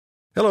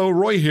Hello,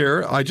 Roy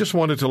here. I just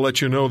wanted to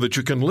let you know that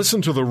you can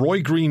listen to The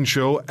Roy Green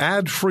Show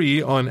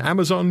ad-free on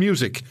Amazon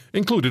Music,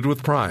 included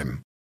with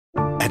Prime.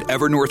 At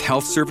Evernorth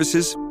Health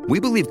Services,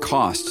 we believe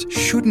costs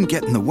shouldn't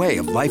get in the way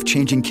of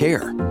life-changing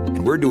care,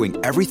 and we're doing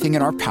everything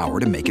in our power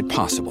to make it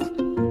possible.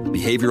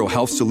 Behavioral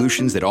health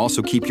solutions that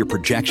also keep your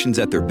projections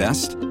at their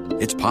best?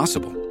 It's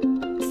possible.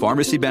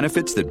 Pharmacy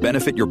benefits that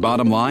benefit your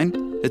bottom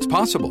line? It's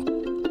possible.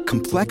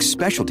 Complex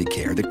specialty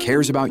care that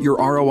cares about your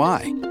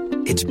ROI?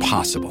 It's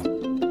possible.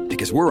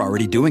 Because we're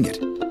already doing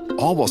it,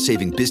 all while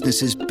saving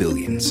businesses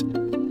billions.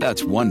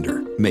 That's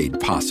Wonder made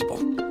possible.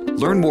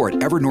 Learn more at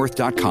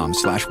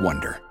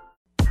evernorth.com/wonder.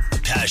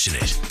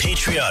 Passionate,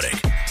 patriotic,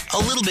 a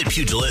little bit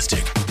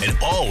pugilistic, and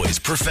always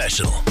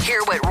professional.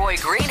 Hear what Roy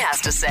Green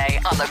has to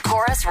say on the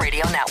Chorus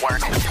Radio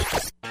Network.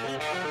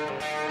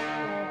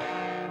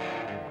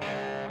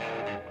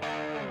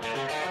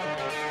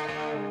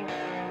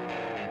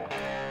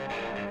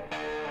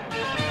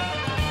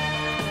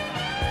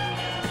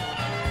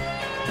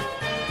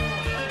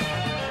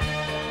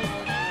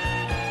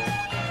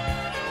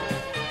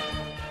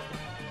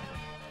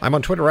 I'm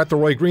on Twitter at The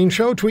Roy Green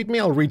Show. Tweet me.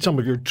 I'll read some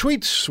of your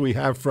tweets. We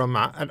have from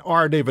at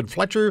R. David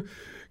Fletcher.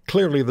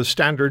 Clearly the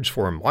standards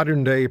for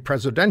modern-day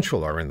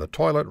presidential are in the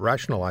toilet,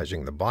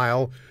 rationalizing the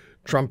bile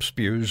Trump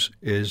spews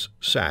is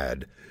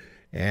sad.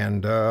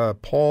 And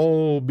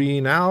Paul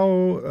B. Now,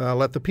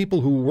 let the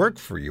people who work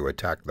for you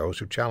attack those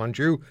who challenge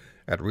you.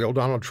 At Real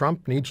Donald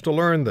Trump needs to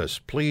learn this.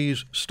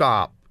 Please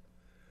stop.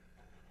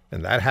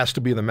 And that has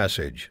to be the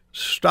message.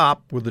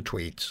 Stop with the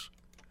tweets.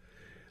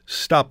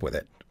 Stop with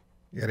it.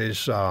 It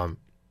is...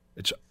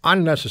 It's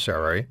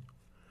unnecessary.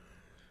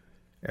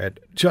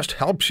 It just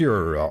helps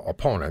your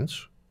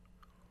opponents.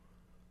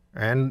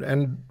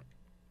 And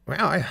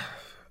well,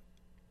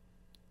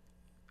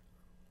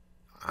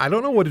 I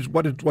don't know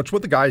what's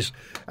with the guy's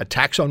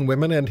attacks on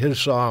women and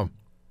his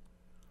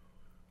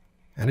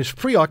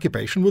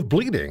preoccupation with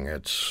bleeding.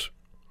 It's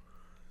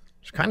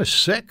kind of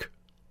sick.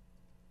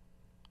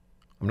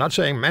 I'm not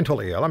saying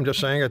mentally ill. I'm just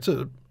saying it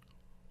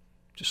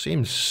just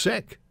seems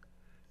sick.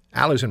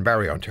 Al is in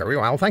Barrie,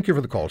 Ontario. Al, thank you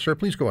for the call, sir.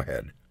 Please go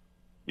ahead.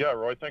 Yeah,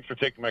 Roy, thanks for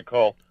taking my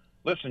call.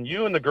 Listen,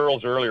 you and the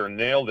girls earlier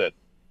nailed it.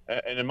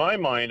 And in my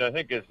mind, I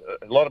think a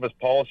lot of his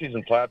policies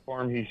and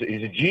platform, he's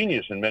a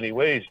genius in many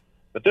ways.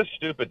 But this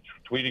stupid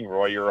tweeting,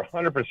 Roy, you're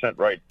 100%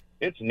 right.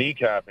 It's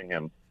kneecapping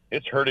him.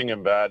 It's hurting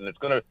him bad, and it's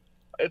going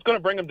to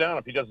bring him down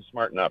if he doesn't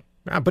smarten up.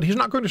 But he's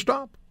not going to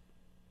stop.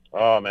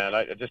 Oh, man,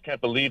 I just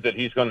can't believe that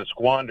he's going to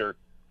squander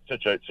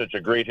such a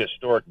great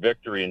historic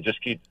victory and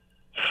just keep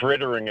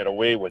frittering it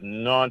away with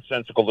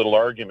nonsensical little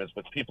arguments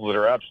with people that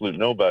are absolute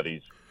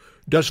nobodies.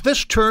 Does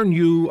this turn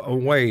you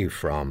away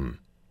from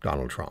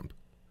Donald Trump?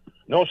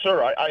 No,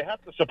 sir. I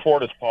have to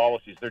support his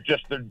policies.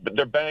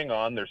 They're bang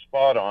on. They're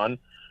spot on.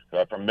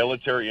 From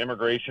military,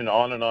 immigration,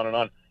 on and on and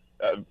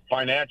on.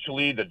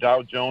 Financially, the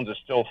Dow Jones is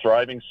still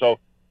thriving. So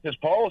his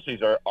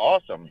policies are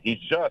awesome. He's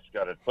just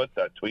got to put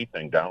that tweet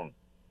thing down.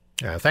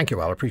 Thank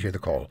you, Al. I appreciate the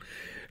call.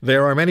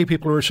 There are many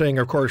people who are saying,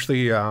 of course,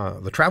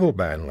 the travel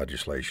ban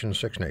legislation,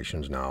 6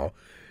 nations now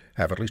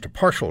have at least a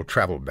partial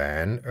travel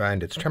ban,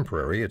 and it's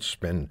temporary. It's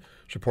been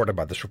supported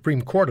by the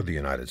Supreme Court of the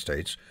United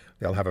States.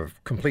 They'll have a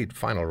complete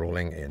final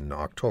ruling in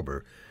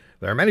October.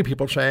 There are many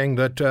people saying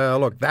that,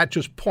 look, that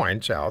just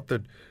points out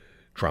that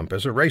Trump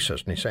is a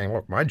racist. And he's saying,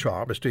 look, my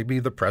job is to be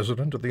the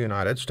president of the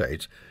United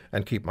States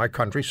and keep my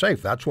country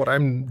safe. That's what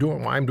I'm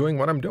doing, why I'm doing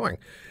what I'm doing.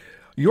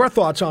 Your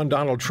thoughts on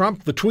Donald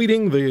Trump, the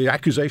tweeting, the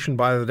accusation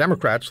by the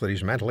Democrats that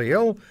he's mentally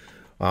ill.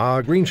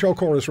 Green Show,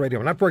 Chorus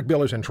Radio Network.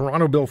 Bill is in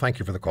Toronto. Bill, thank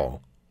you for the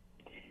call.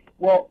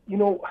 Well,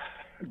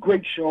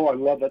 great show. I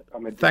love it.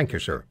 Thank you,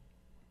 sir.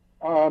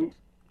 I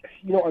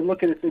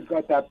look at it. They've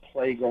got that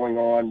play going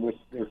on with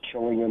they're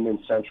killing him in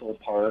Central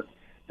Park.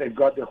 They're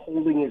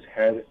holding his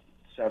head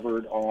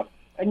severed off.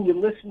 And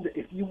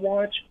if you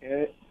watch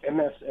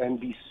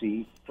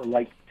MSNBC for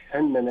like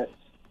 10 minutes,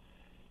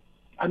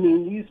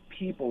 these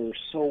people are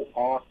so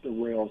off the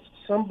rails.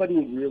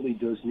 Somebody really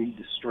does need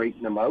to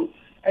straighten them out.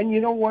 And you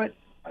know what?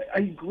 I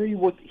agree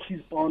with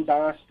he's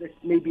bombastic.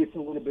 Maybe it's a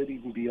little bit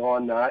even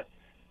beyond that.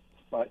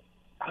 But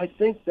I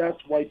think that's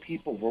why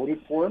people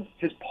voted for him.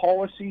 His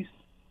policies,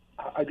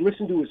 I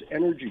listened to his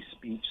energy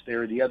speech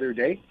there the other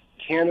day.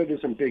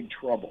 Canada's in big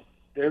trouble.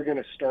 They're going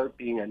to start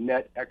being a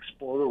net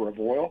exporter of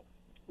oil.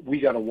 We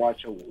got to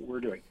watch what we're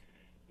doing.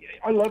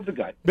 I love the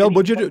guy. Bill,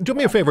 would you do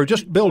me a favor?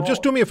 Just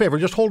do me a favor.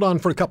 Just hold on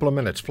for a couple of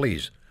minutes,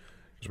 please.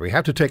 Because we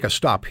have to take a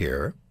stop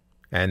here,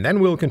 and then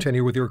we'll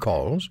continue with your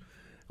calls.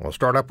 We'll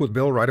start up with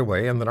Bill right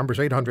away, and the number's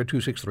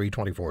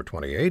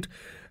 800-263-2428.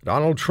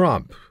 Donald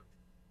Trump.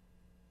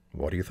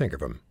 What do you think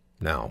of him?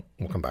 Now,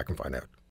 we'll come back and find out.